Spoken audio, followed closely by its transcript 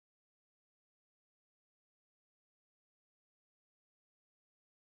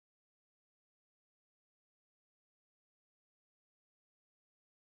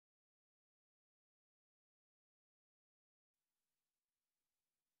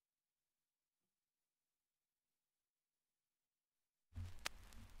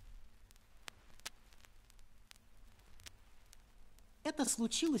Это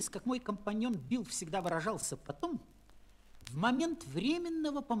случилось, как мой компаньон Билл всегда выражался потом, в момент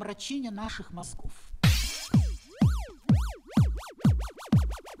временного помрачения наших мозгов.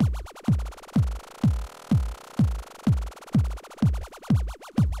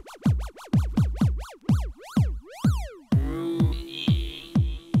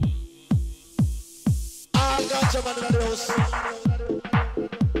 AllGanjaMan in the house.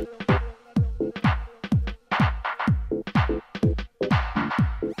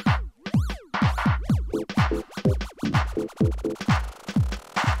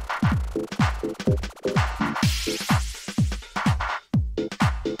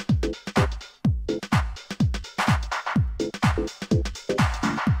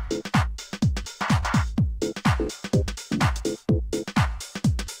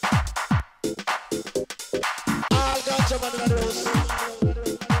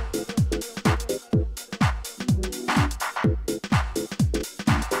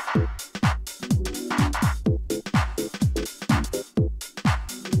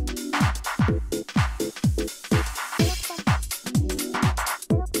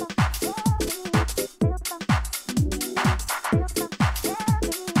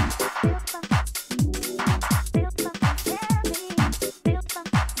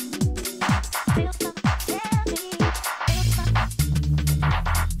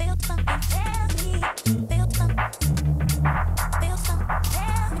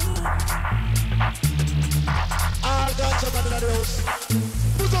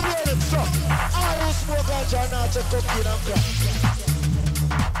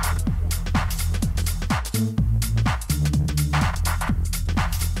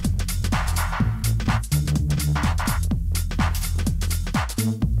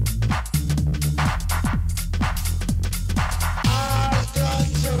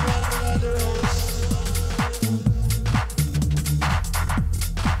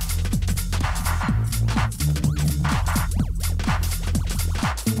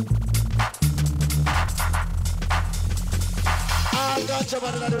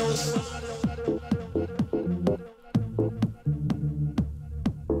 AllGanjaMan in the house.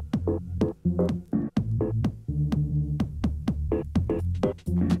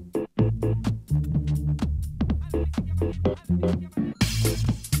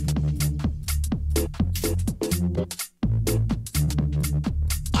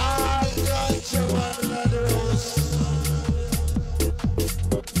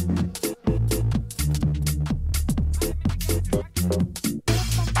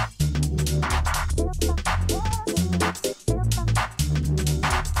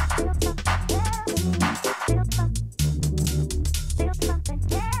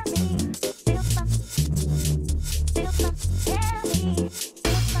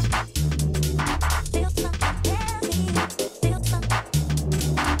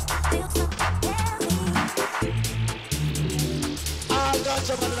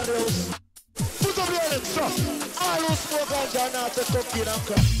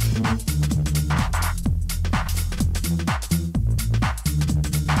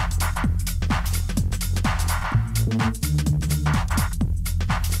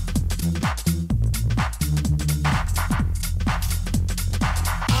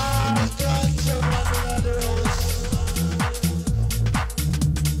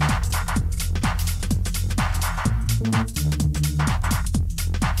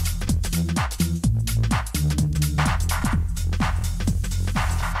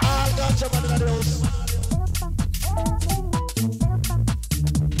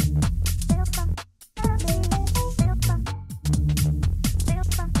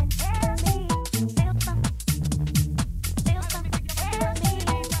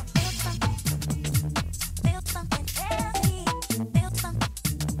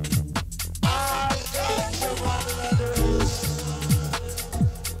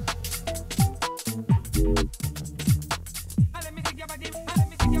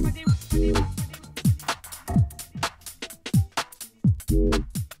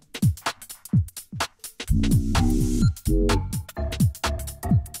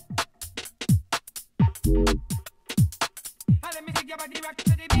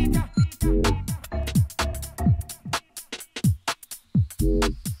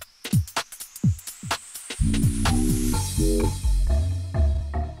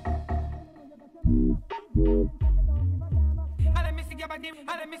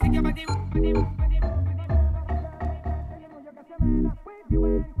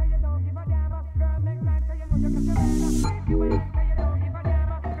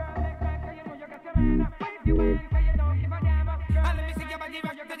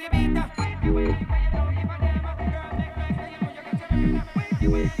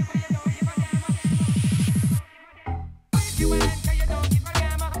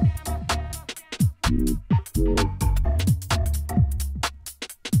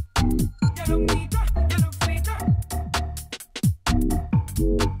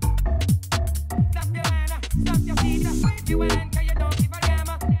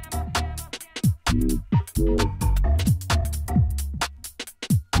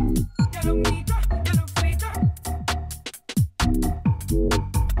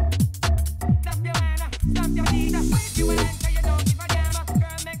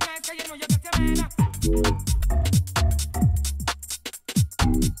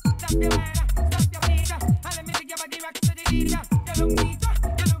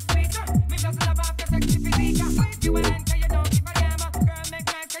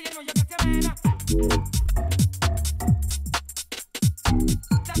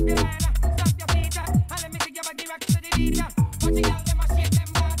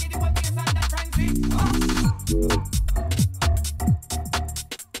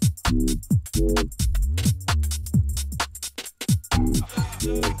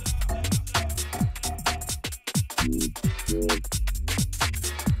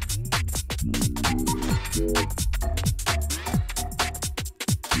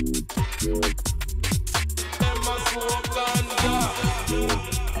 Them a smoke ganja.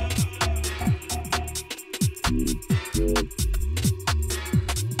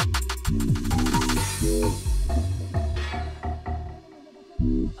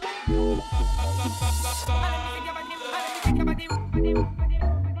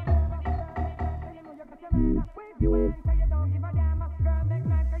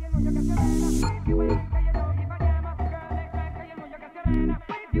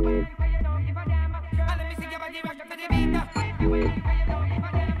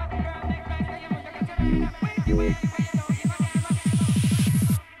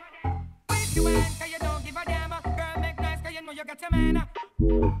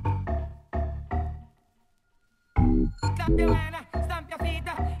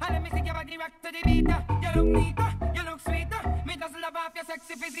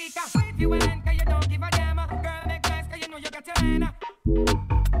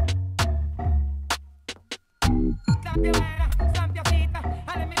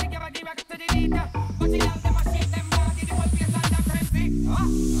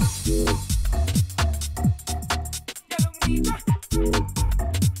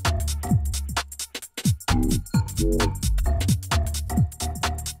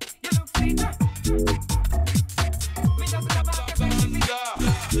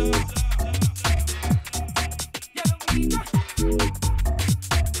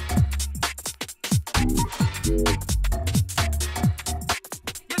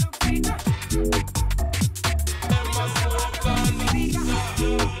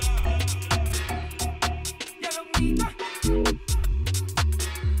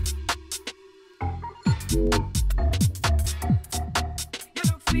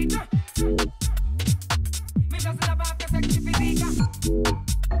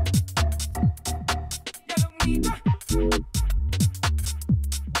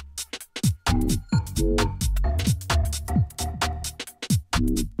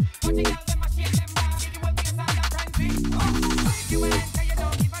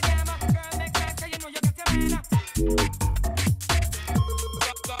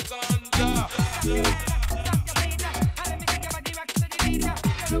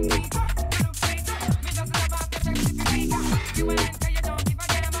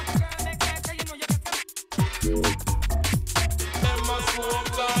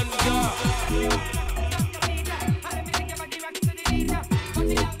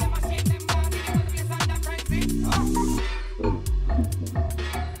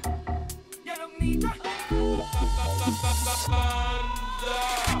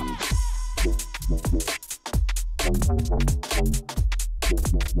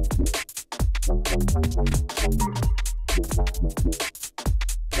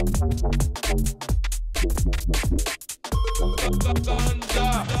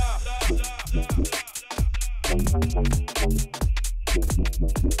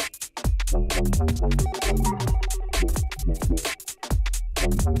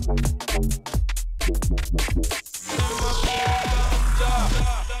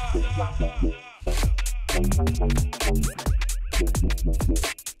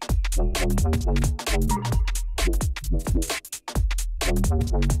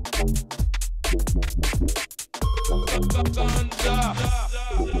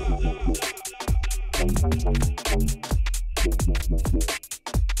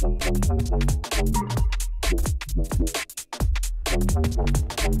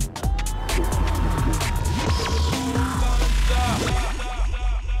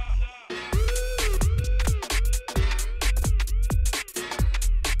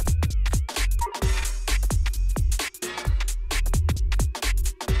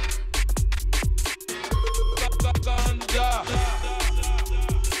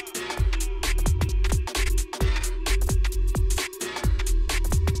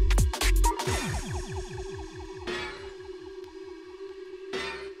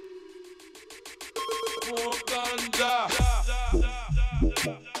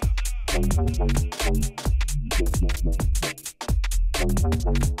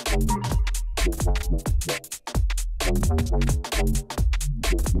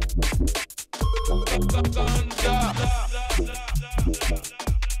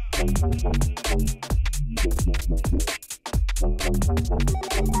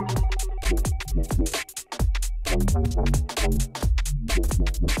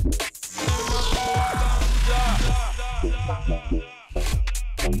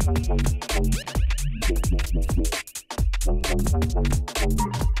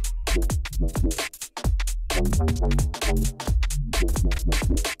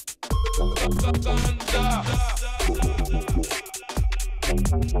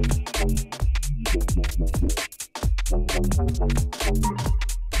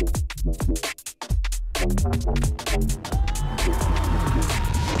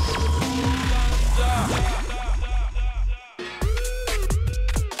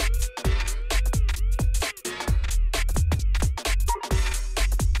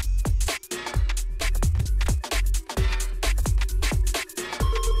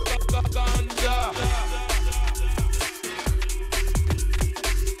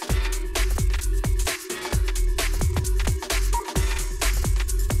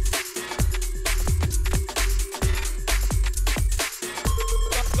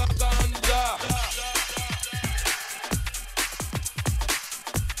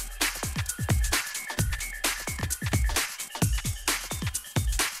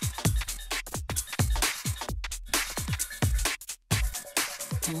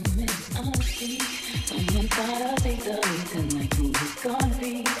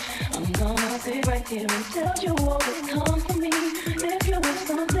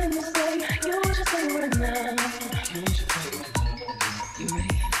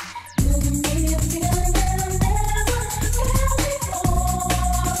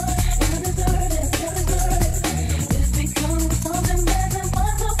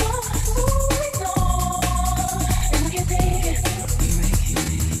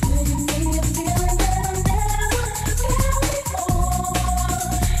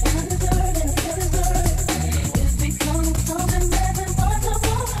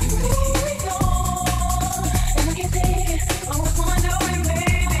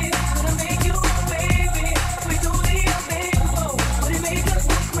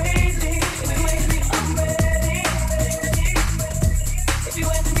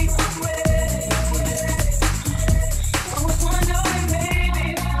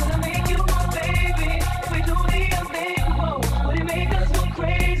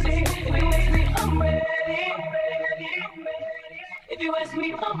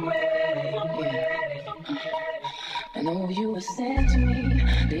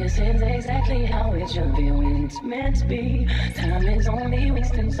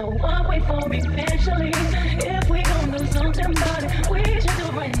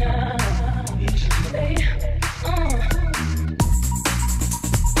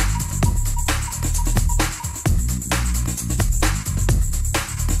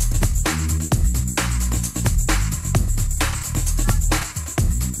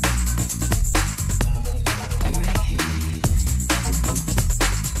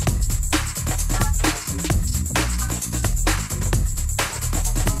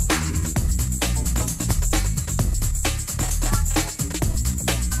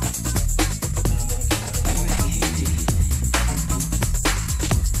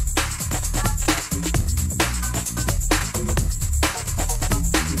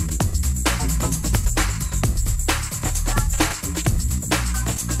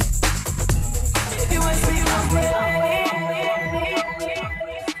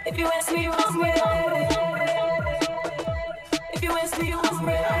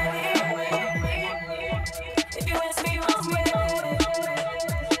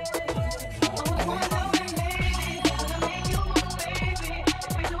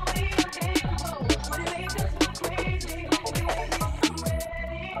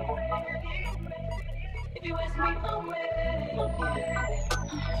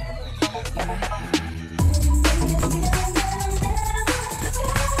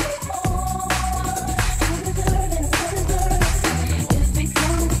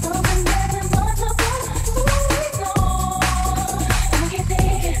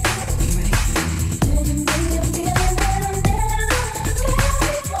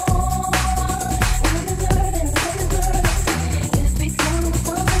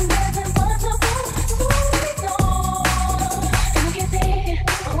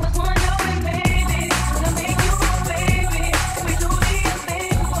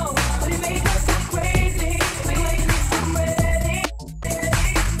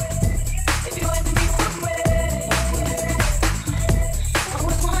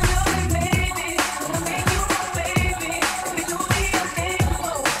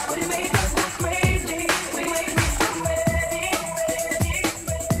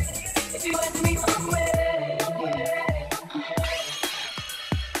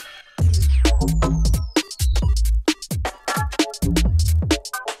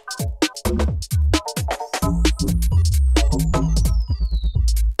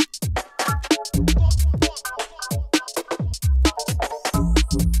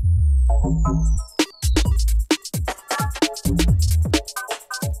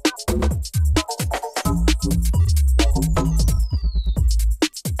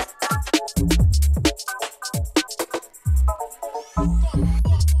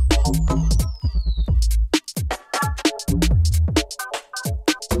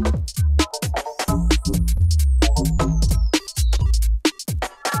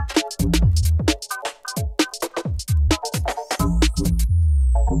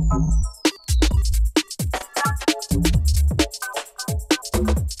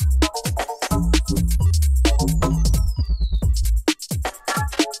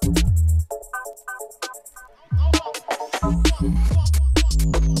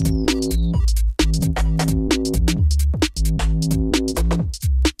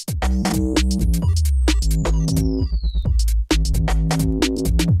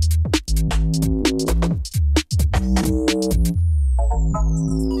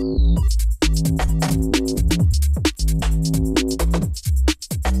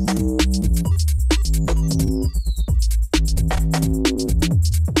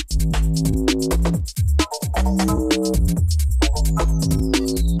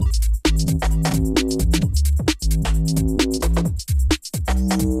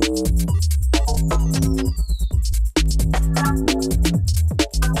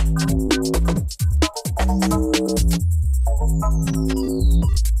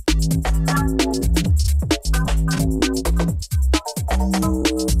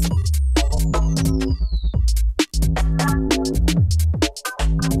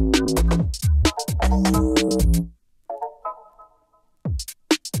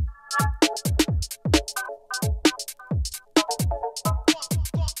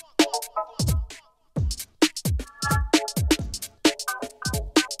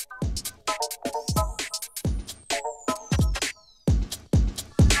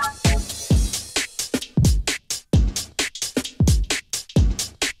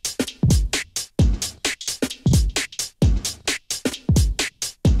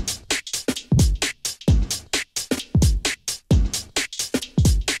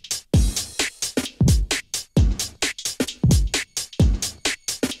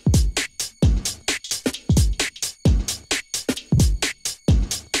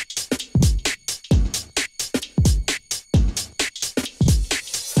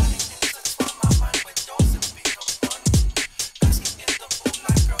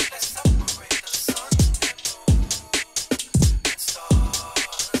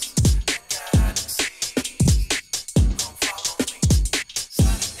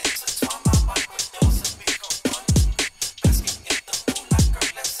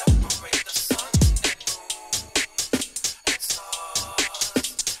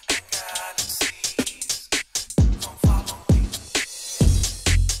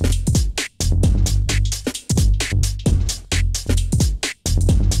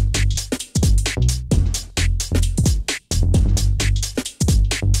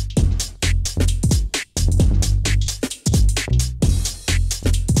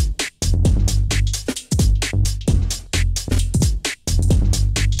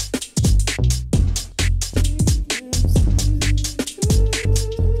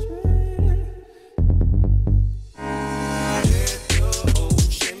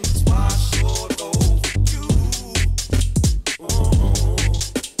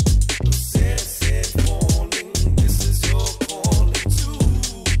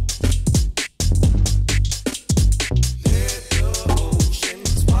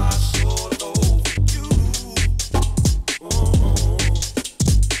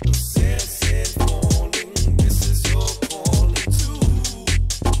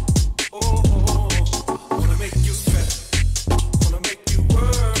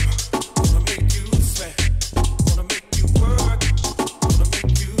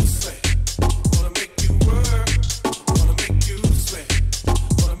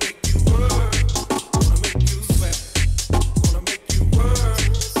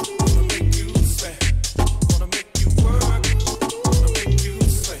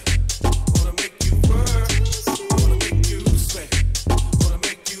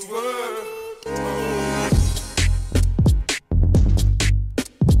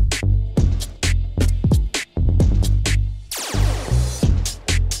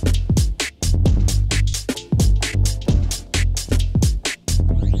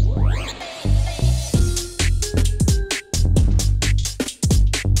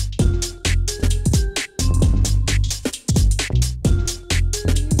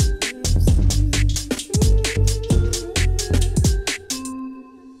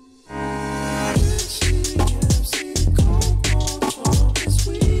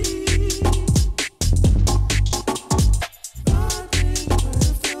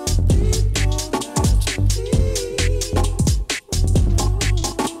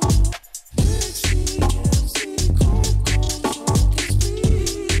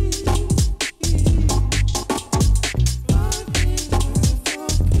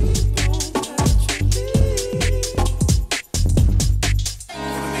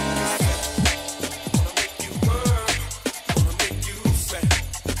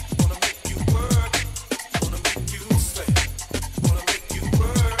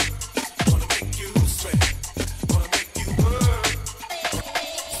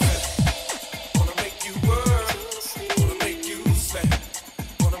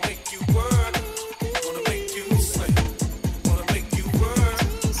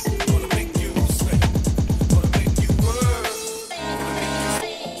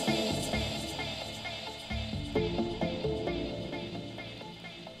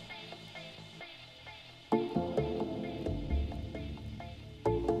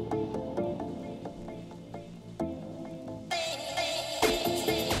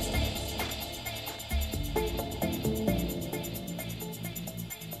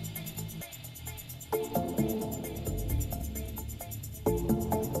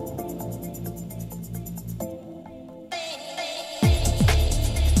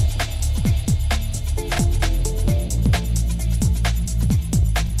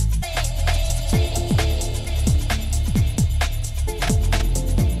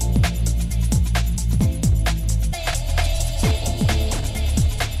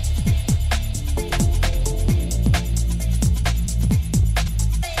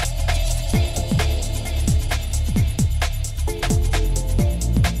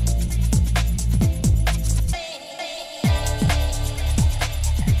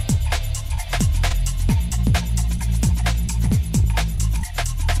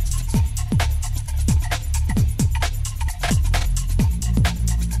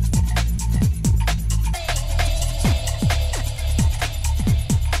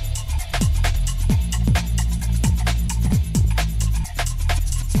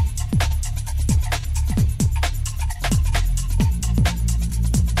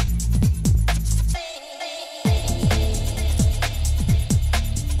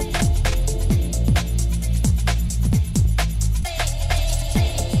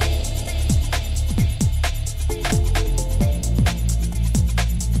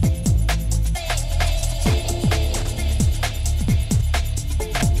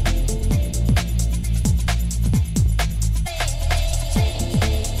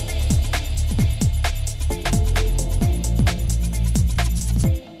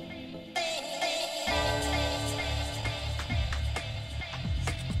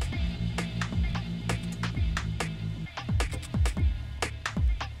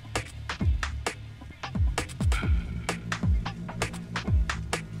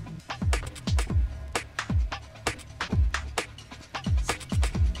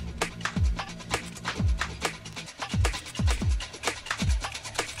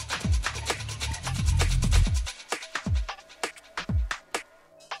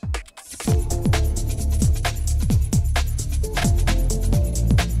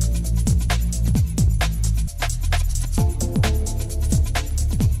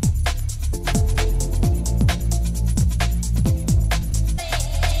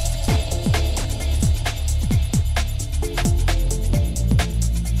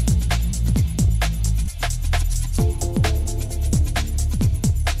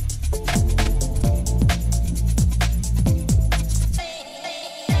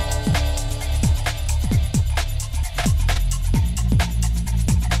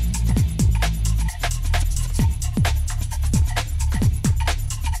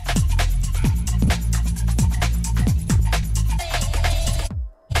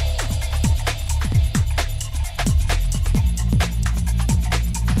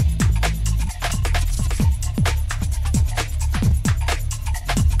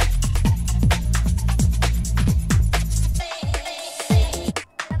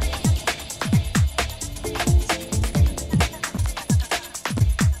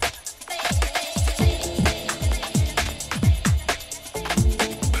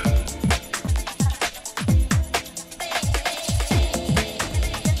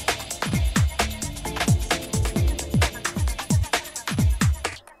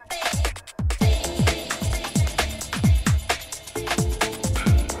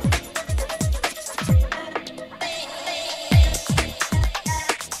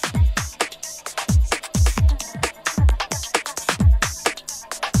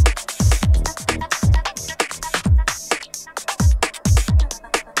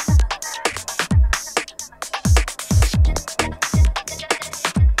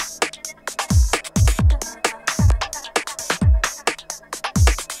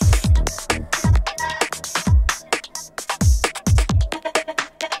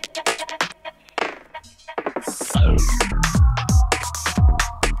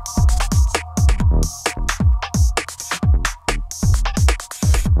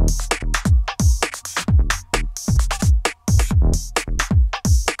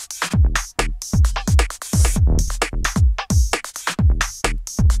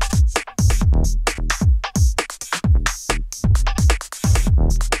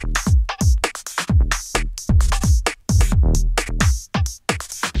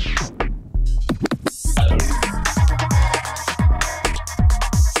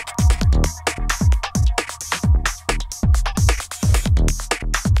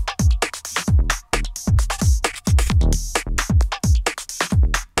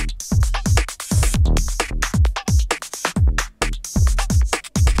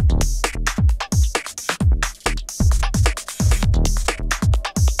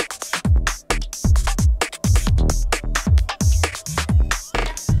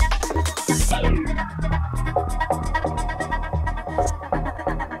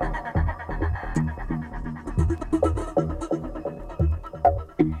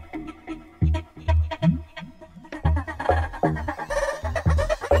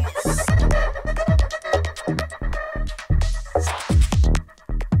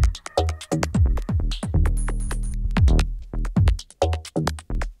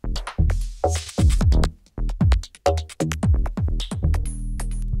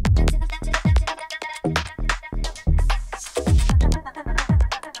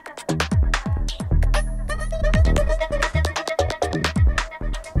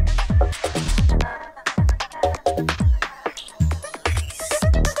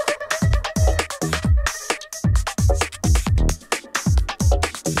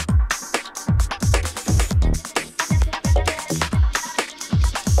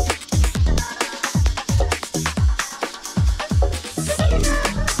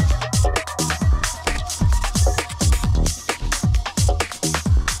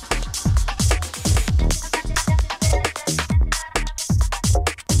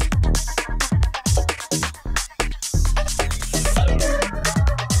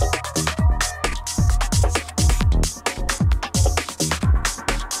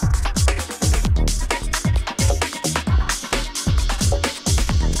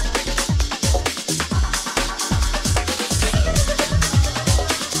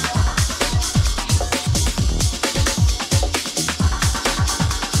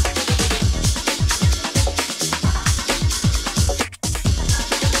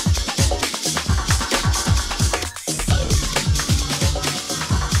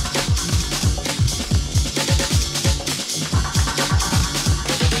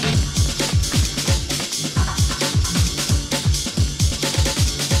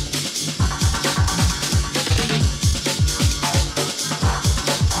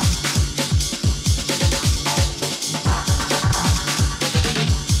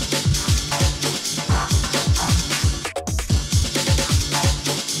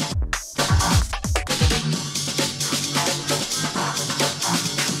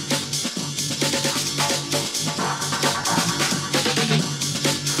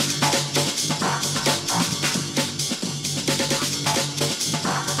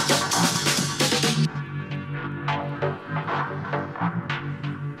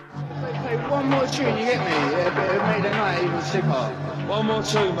 tune, you get me? It made the night even sicker. One more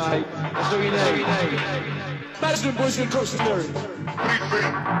tune, mate. That's all you need. Management boys gonna drop some lyrics.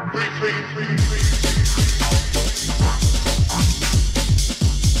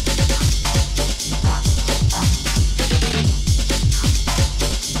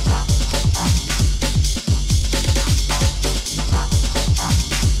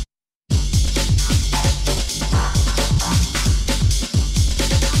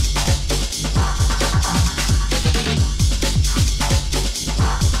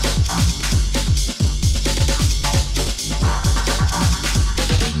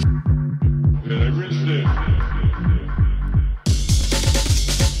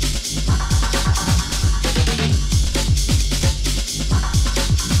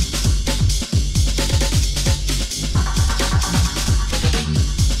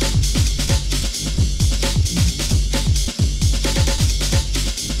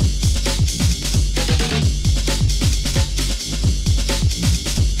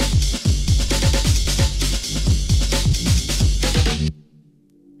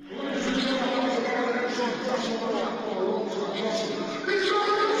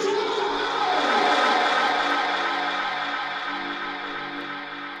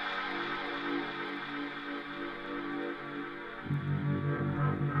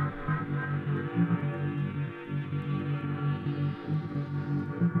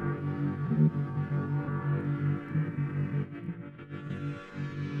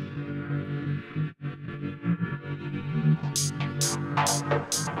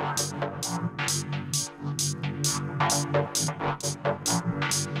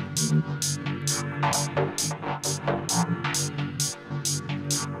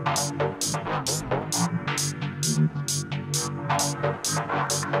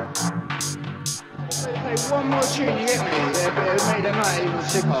 One more tune, you get me? It made the night even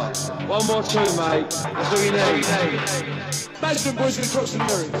sicker. One more tune, mate. That's all you need. Management boys gonna drop some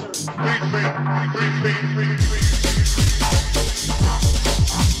lyrics.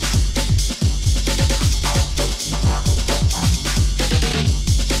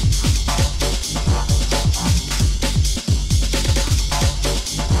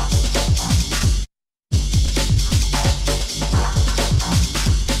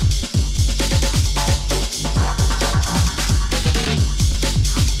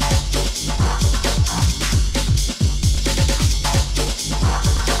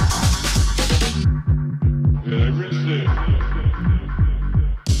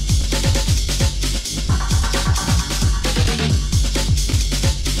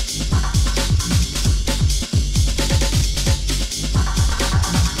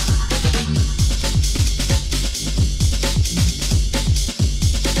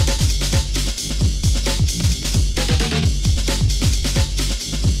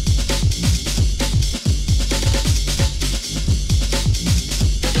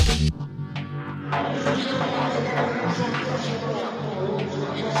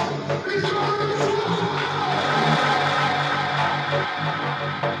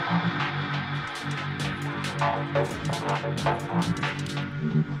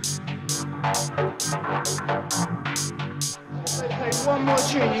 One more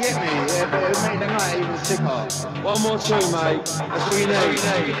tune, you get me? It made the night even sicker. One more tune, mate. That's all you need.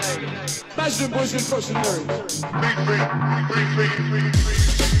 Management boys gonna drop some lyrics.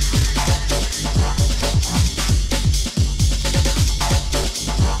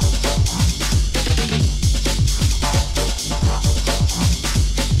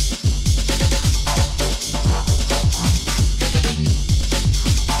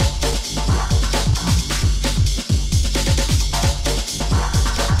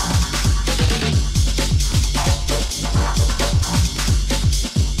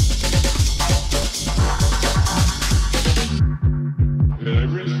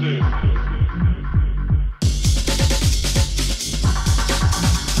 Yeah.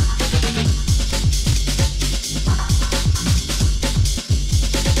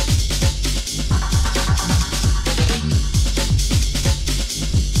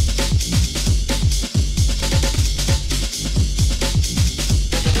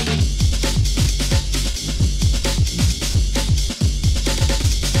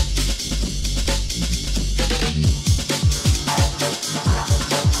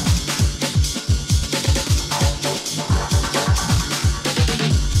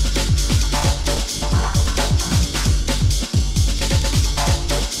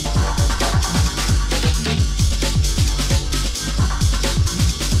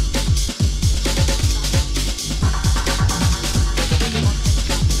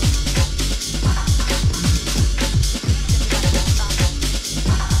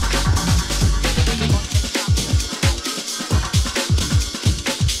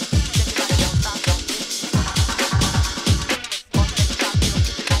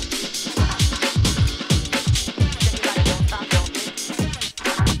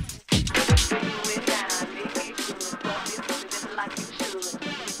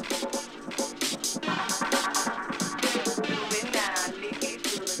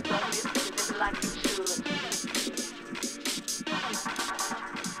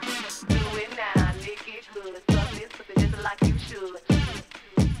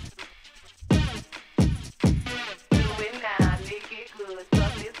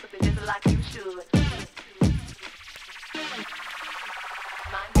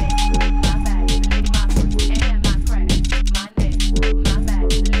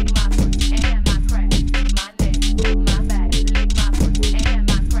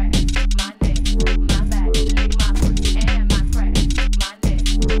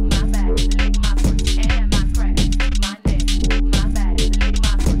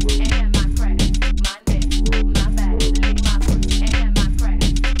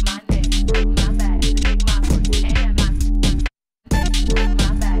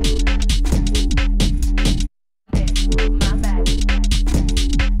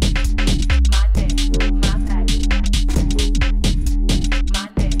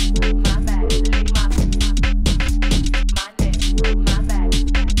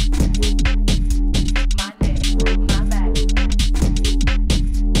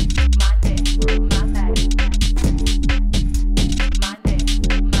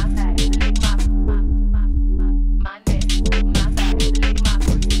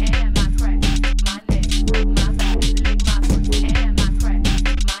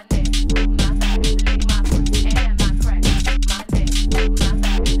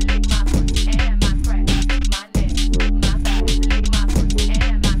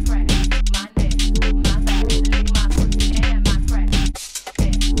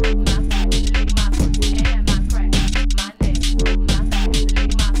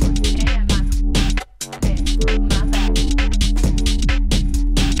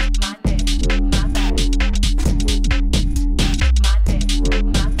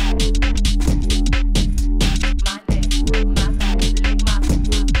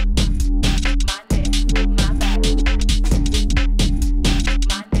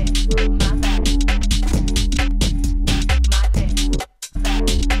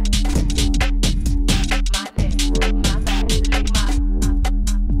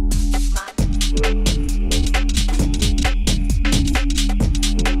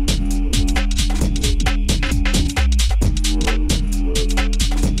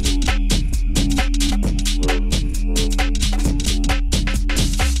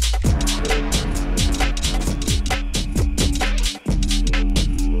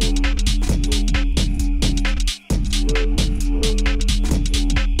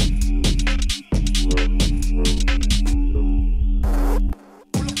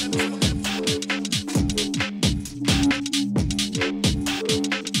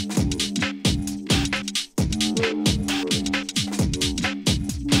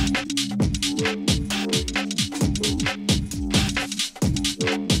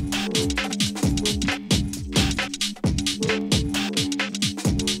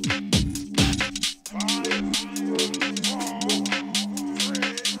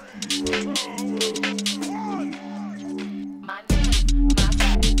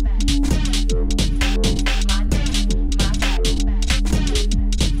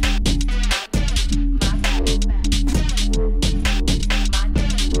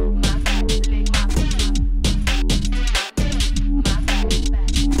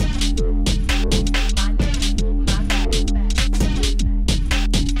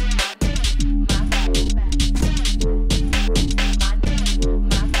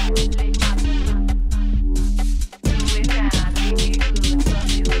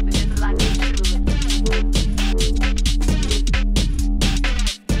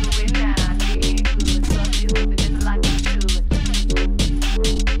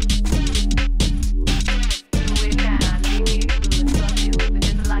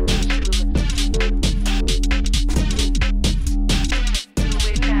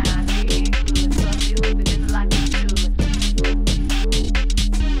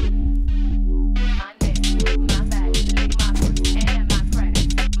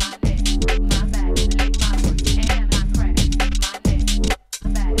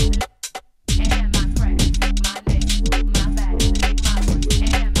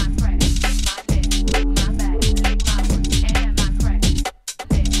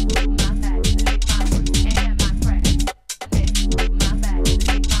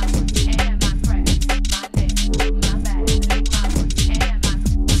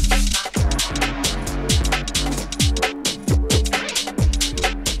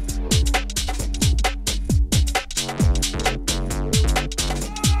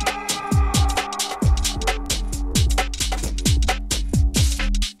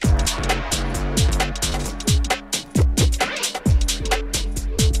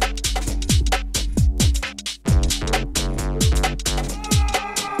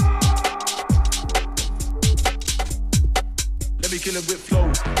 killing with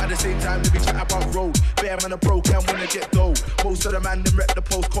flows. At the same time, let me chat about road. Bear man are broke and wanna get dough. Most of the man them rep the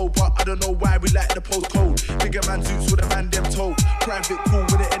postcode, but I don't know why we like the postcode. Bigger man suits with a man them told. Private cool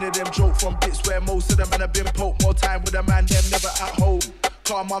with the end of them joke from bits where most of the men have been poked. More time with a man them never at home.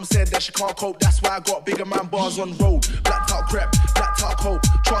 Car mum said that she can't cope, that's why I got bigger man bars on road. Blacked out crap, blacked out coke.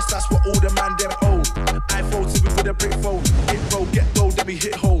 Trust that's what all the man them own. iPhone to me with a brick phone. Hit road, get low, then we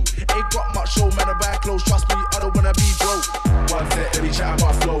hit home. Ain't got much show, man, I buy clothes. Trust me, I don't wanna be broke. One sec, let me chat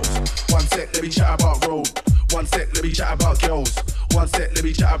about flows. One sec, let me chat about road. One sec, let me chat about girls. One sec, let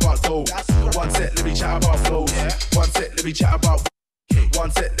me chat about dough. One sec, let me chat about flows. One sec, let me chat about. One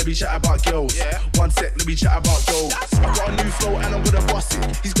sec, let me chat about girls. One sec, let me chat about dough. I got a new flow and I'm gonna bust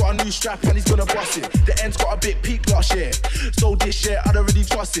it. He's got a new strap and he's gonna bust it. The end's got a bit peak last year. So this year, I don't really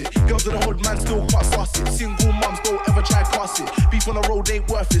trust it. Girls in the hood, man, still can't suss it. Single mums don't ever try cuss it. Beef on the road ain't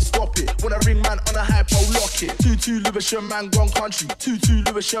worth it, stop it. When I ring man on a high pole, lock it. 2-2 Lewisham man, gone country. 2-2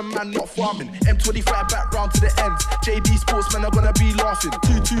 Lewisham man, not farming. M25 back round to the ends. JB sportsmen are gonna be laughing.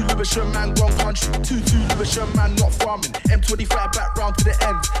 2-2 Lewisham man, gone country. 2-2 Lewisham man, not farming. M25 back round to the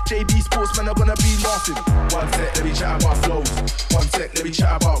ends. JB sportsmen are gonna be laughing. One sec, let me chat about flows. One sec, let me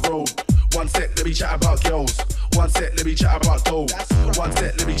chat about road. One sec, let me chat about girls. One sec, let me chat about dough. One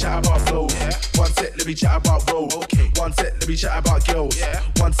sec, let me chat about flows. One sec, let me chat about road. One sec, let me chat about girls.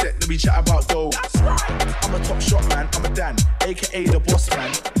 One sec, let me chat about dough. I'm a top shot man, I'm a Dan, aka the boss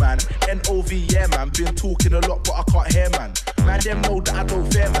man. Man, NOV, yeah man. Been talking a lot, but I can't hear man. Man, them know that I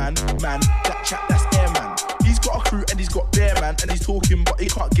don't fear man. Man, that chat, that's air man. He's got a crew and he's got bear man. And he's talking, but he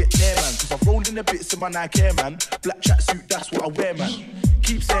can't get near man. Cause I've rolled in the bits in my Nike Air man. Black tracksuit, that's what I wear man.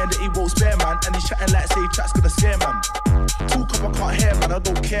 Keep saying that he won't spare man. And he's chatting like say chat's gonna scare man. Talk up, I can't hear man, I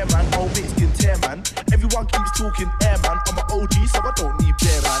don't care man. My old mates can tear man. Everyone keeps talking air man. I'm an OG so I don't need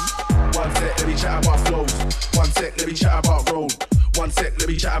bear man. One sec, let me chat about flows. One sec, let me chat about road. One sec, let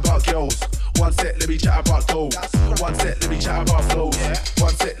me chat about girls. One sec, let me chat about dough. One sec, let me chat about flows.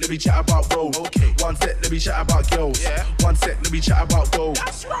 One sec, let me chat about road. One sec, let me chat about girls. One sec, let me chat about dough.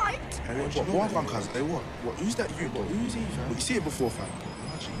 That's right. What one cuz? Hey, what? Who's that you, though? Who's he, fam? What, you see it before, fam?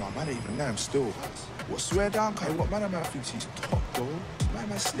 No, man, ain't even know him still. What, swear down, cuz? What, man thinks he's top, though?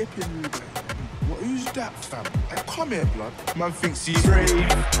 Man, slipping, rude. What, who's that, fam? Hey, come here, blood. Man thinks he's brave,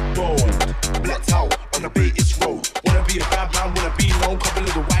 bold, blacked out on the Batist road. Wanna be a bad man, wanna be known. Couple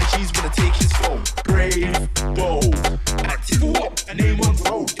of the white cheese, wanna take his phone. Brave, bold, active, what? A name on the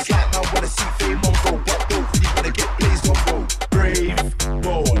road. It's like man wanna see fame on road. What don't really wanna get blazed on road. Brave,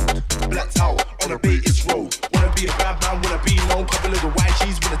 bold, blacked out on the Batist road. Wanna be a bad man, wanna be known. Couple of the white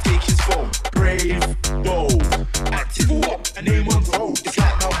cheese, wanna take his phone. Brave, bold, active, what? A name on the road. It's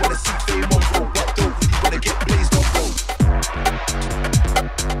like man wanna see fame on road. What don't really wanna get blazed on road.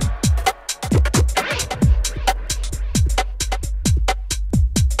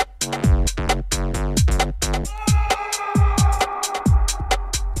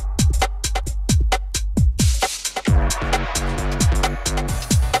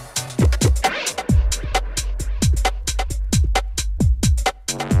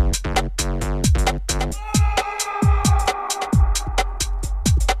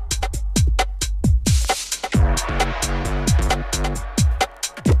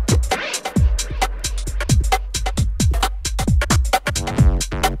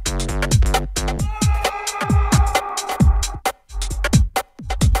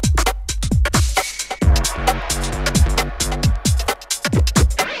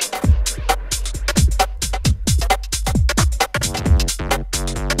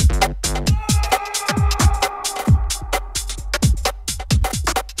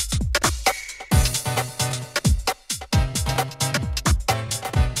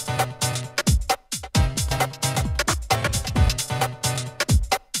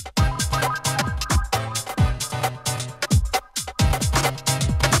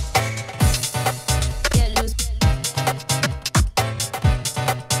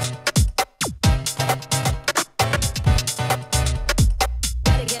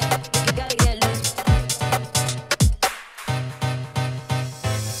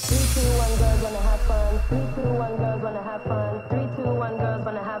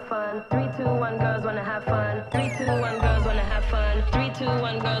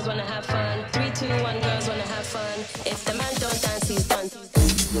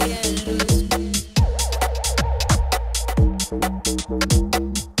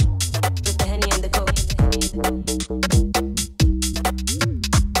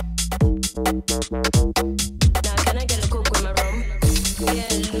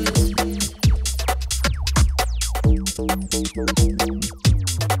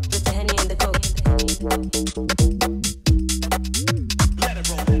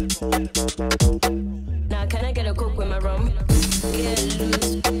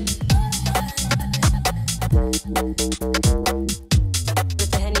 With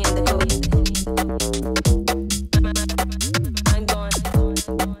the Henney and the Groovy. I'm gone.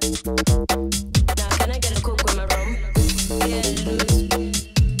 Now can I get a coke with my rum? Get loose.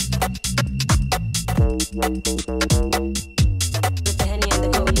 With the Henney and the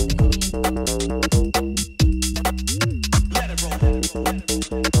Groovy.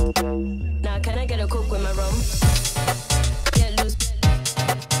 Now can I get a coke with my rum? Get loose.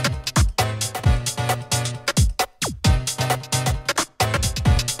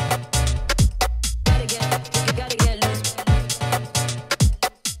 Gotta get loose.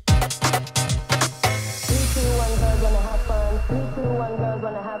 3, 2, 1, girls wanna have fun. 3, 2, 1, girls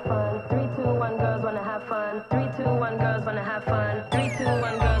wanna have fun. 3, 2, 1, girls wanna have fun. 3, 2, 1, girls wanna have fun. 3, 2,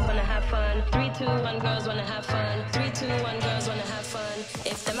 1, girls wanna have fun. 3, 2, 1, girls wanna have fun. 3, 2, 1, girls wanna have fun.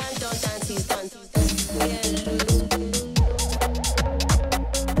 If the man don't dance, he's done. Get loose.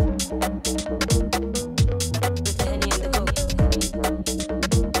 With the Henney and the Coke.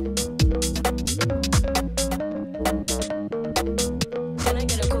 Can I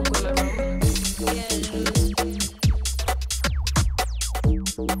get a coke with my rum? Get loose.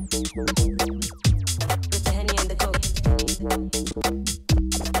 With the Henney and the Coke.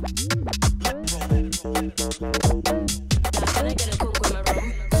 Now can I get a coke with my rum?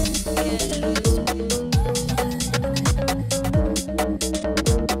 Get loose. With the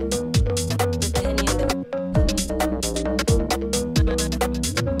Henney and the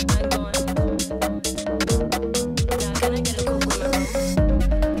I'm gone. Now can I get a coke with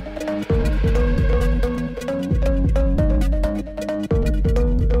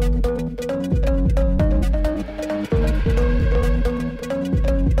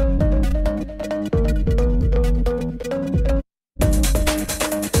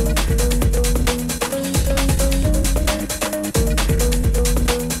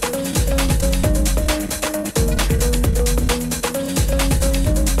my rum?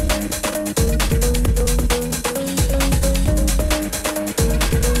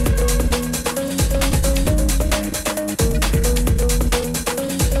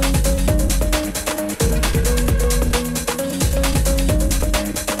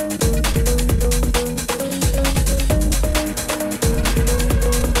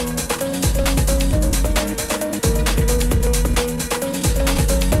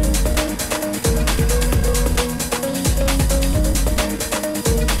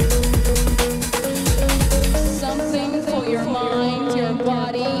 Something for your mind, your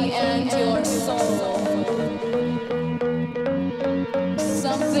body, and your soul.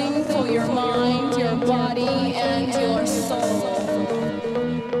 Something for your mind, your body, and your soul.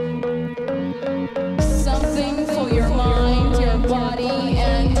 Something for your mind, your body,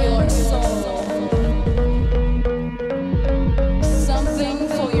 and your soul. Something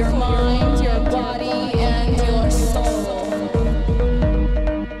for your mind, your body, and your soul.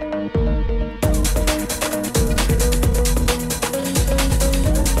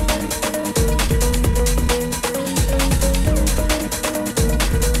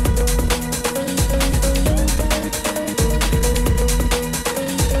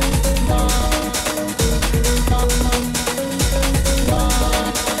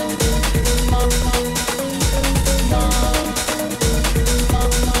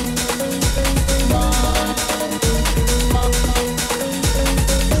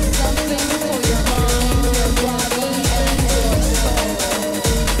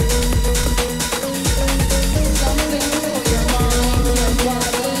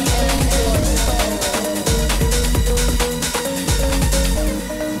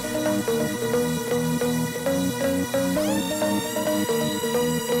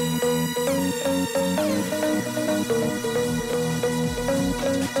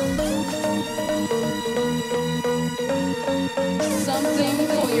 Something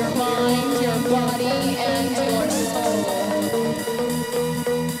for your mind, your body, and your soul.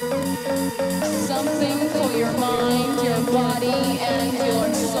 Something for your mind, your body, and your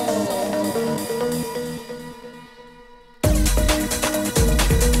soul.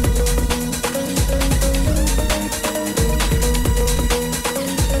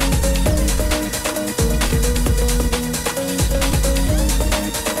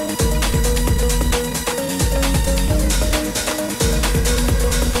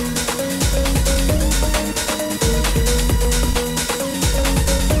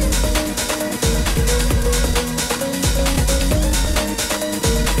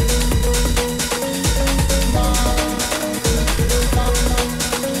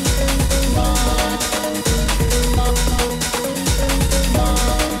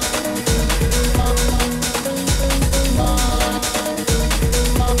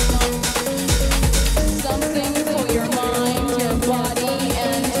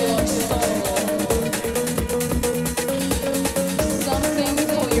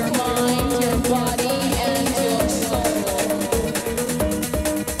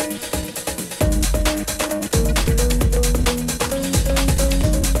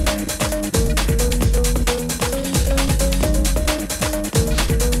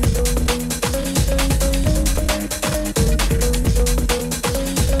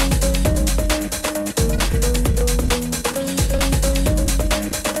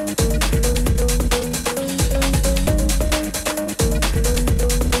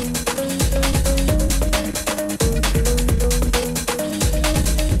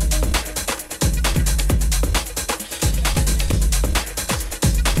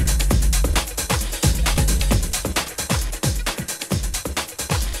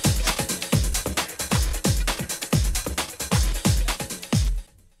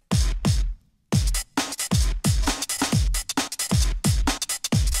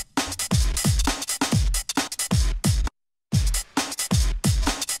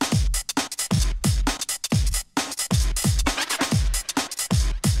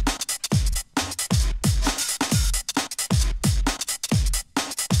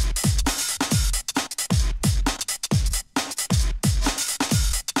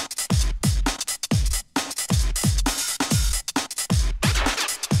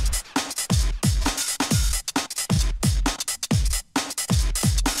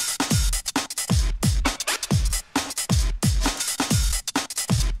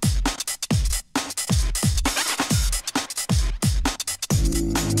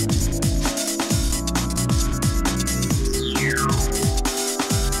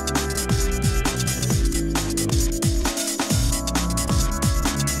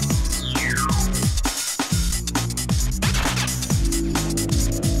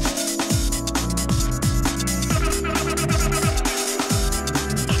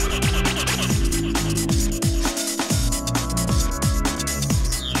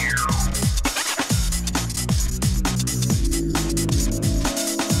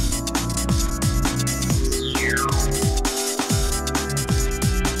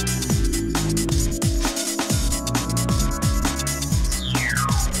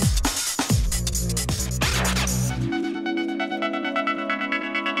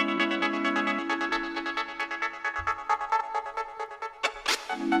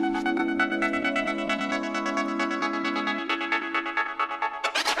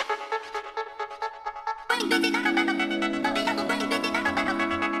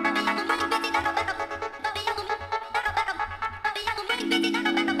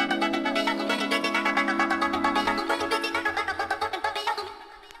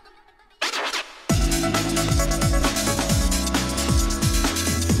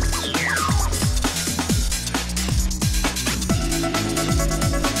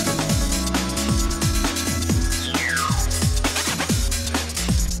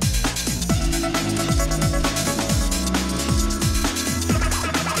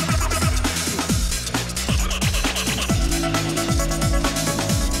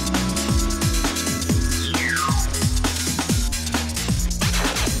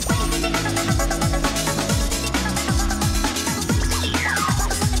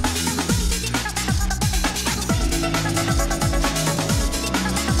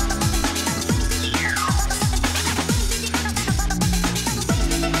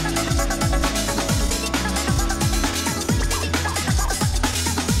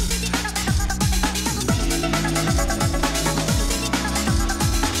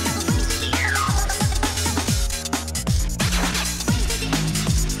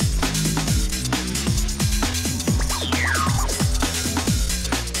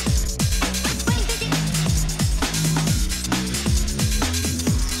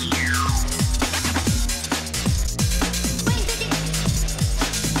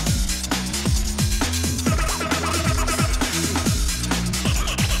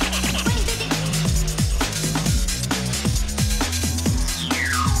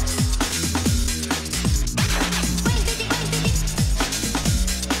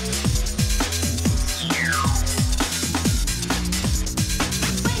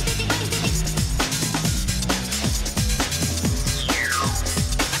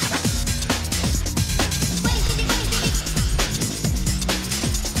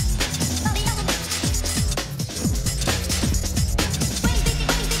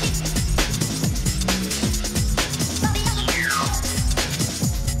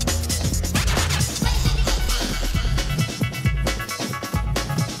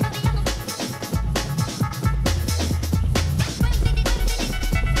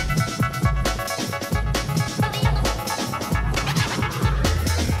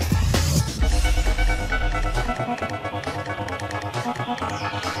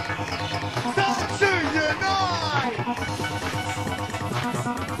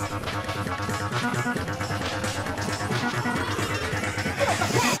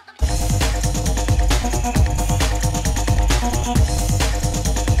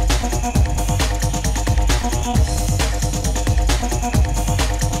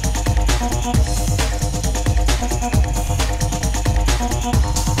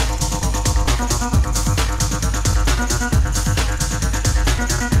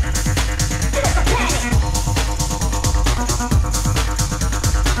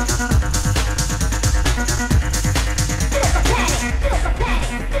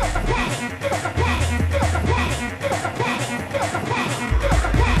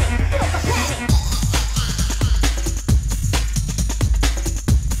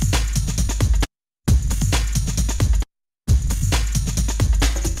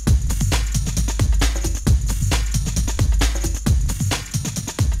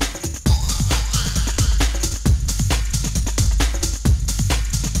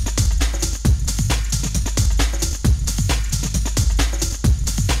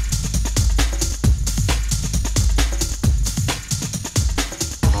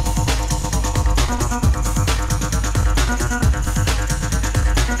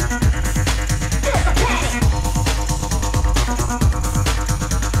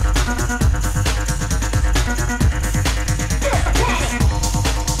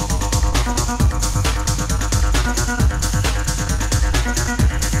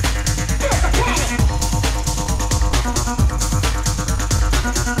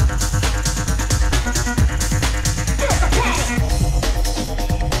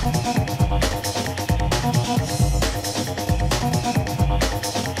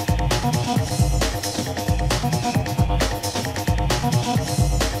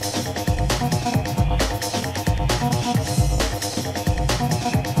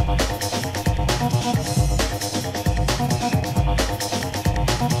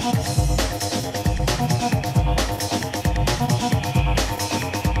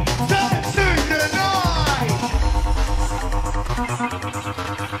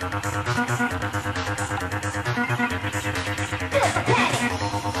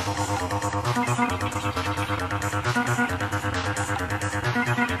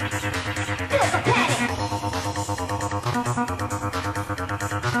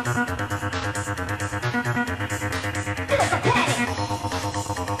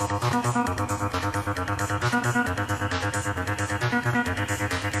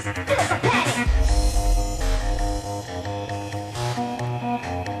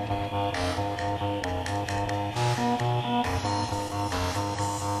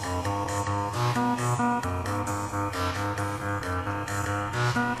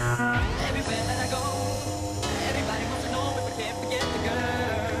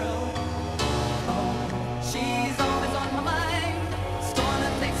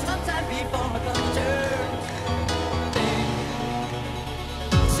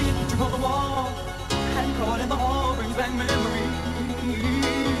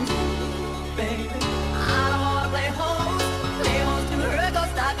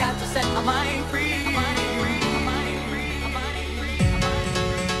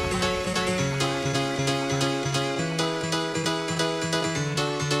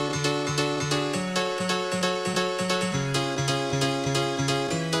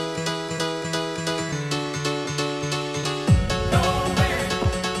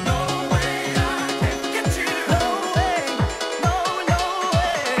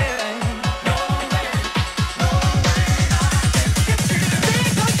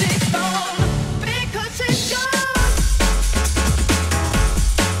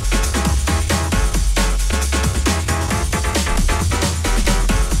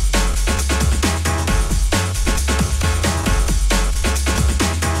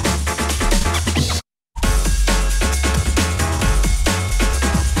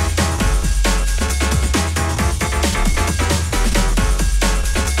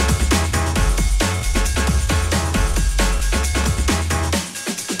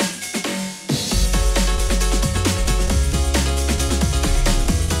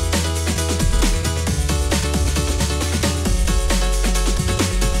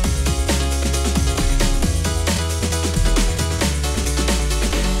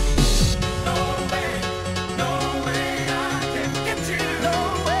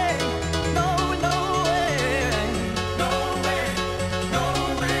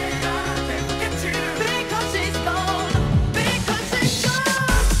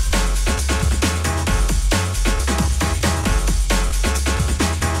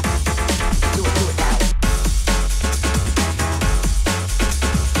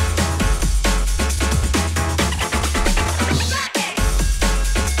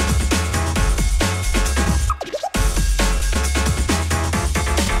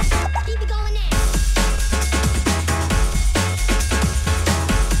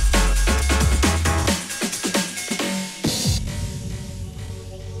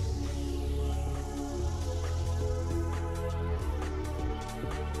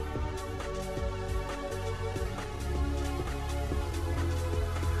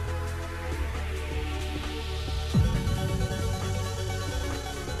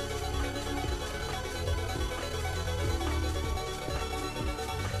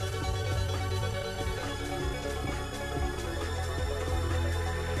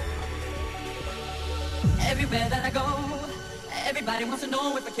 Everywhere that I go, everybody wants to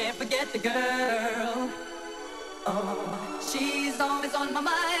know if I can't forget the girl. Oh, she's always on my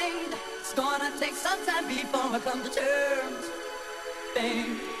mind. It's gonna take some time before I come to terms.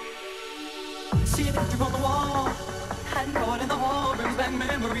 Babe, see a picture on the wall, hadn't caught in the hall, brings back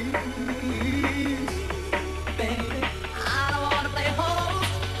memories.